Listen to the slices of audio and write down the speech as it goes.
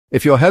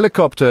If your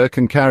helicopter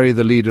can carry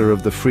the leader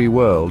of the free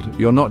world,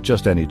 you're not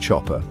just any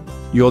chopper.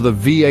 You're the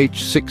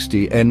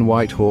VH-60N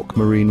Whitehawk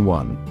Marine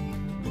One.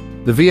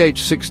 The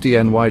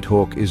VH-60N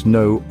Whitehawk is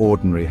no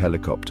ordinary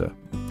helicopter.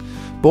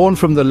 Born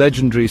from the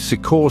legendary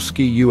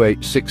Sikorsky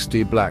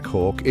UH-60 Black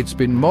Hawk, it's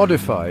been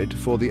modified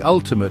for the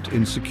ultimate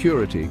in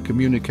security,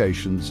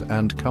 communications,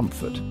 and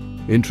comfort.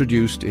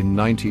 Introduced in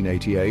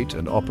 1988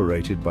 and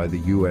operated by the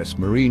US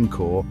Marine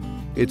Corps,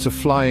 it's a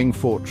flying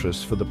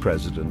fortress for the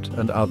President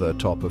and other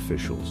top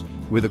officials.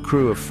 With a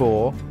crew of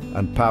 4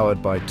 and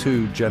powered by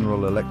 2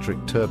 General Electric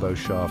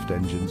turboshaft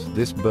engines,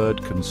 this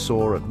bird can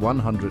soar at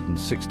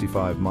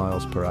 165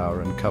 miles per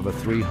hour and cover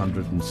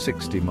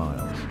 360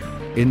 miles.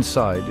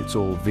 Inside, it's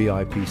all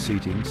VIP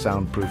seating,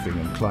 soundproofing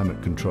and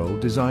climate control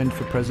designed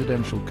for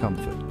presidential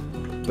comfort.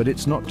 But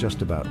it's not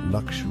just about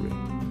luxury.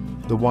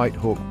 The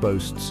Whitehawk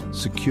boasts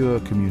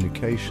secure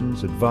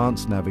communications,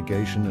 advanced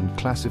navigation and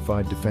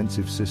classified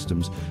defensive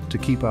systems to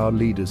keep our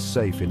leaders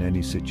safe in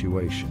any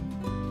situation.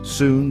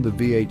 Soon, the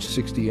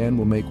VH-60N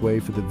will make way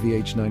for the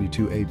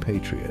VH-92A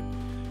Patriot,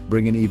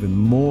 bringing even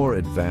more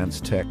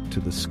advanced tech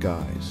to the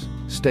skies.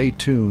 Stay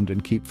tuned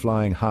and keep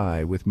flying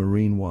high with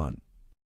Marine One.